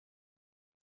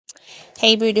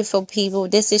Hey, beautiful people.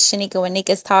 This is Shanika with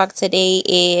Nika's Talk. Today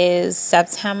is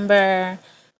September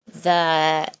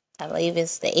I believe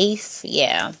it's the 8th.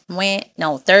 Yeah.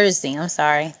 Thursday. I'm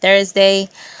sorry. Thursday.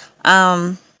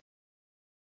 Um,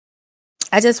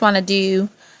 I just want to do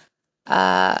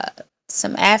uh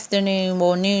some afternoon,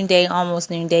 well, noonday, almost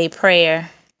noonday prayer.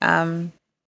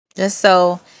 Just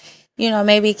so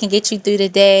maybe it can get you through the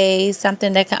day,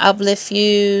 something that can uplift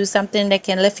you, something that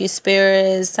can lift your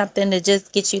spirits, something to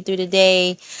just get you through the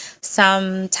day,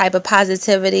 some type of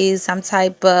positivity, some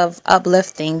type of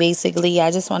uplifting, basically.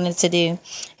 I just wanted to do.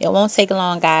 It won't take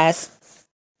long, guys.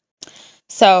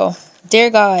 So, dear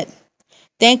God,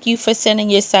 thank you for sending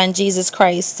your son, Jesus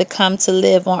Christ, to come to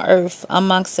live on earth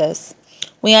amongst us.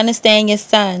 We understand your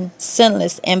son,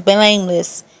 sinless and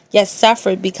blameless, yet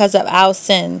suffered because of our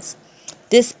sins.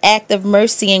 This act of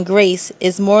mercy and grace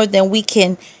is more than we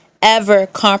can ever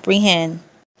comprehend.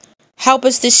 Help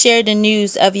us to share the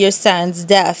news of your Son's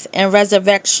death and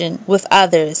resurrection with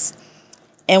others.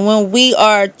 And when we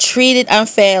are treated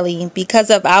unfairly because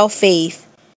of our faith,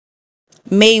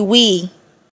 may we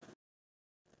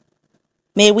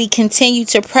continue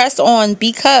to press on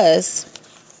because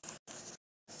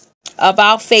of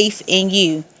our faith in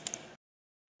you.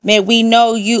 May we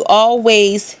know you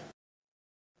always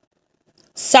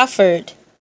suffered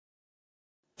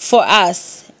for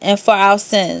us and for our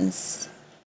sins.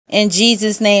 In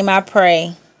Jesus' name I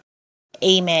pray.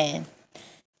 Amen.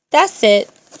 That's it.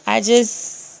 I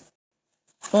just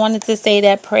wanted to say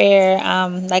that prayer.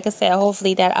 Like I said,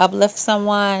 hopefully that uplifts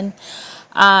someone.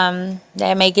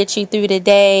 That may get you through the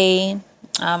day.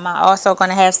 I'm also going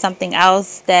to have something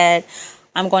else that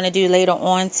I'm going to do later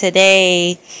on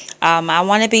today. I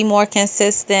want to be more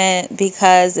consistent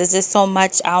because there's just so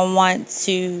much I want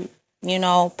to,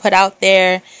 put out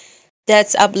there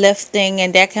that's uplifting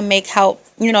and that can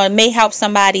it may help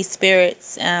somebody's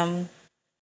spirits.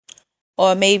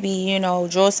 Or maybe,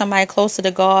 draw somebody closer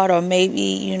to God, or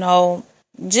maybe,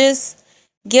 just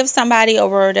give somebody a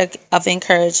word of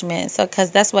encouragement. So,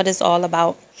 because that's what it's all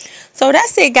about. So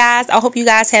that's it, guys. I hope you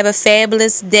guys have a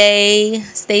fabulous day.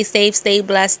 Stay safe, stay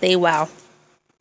blessed, stay well.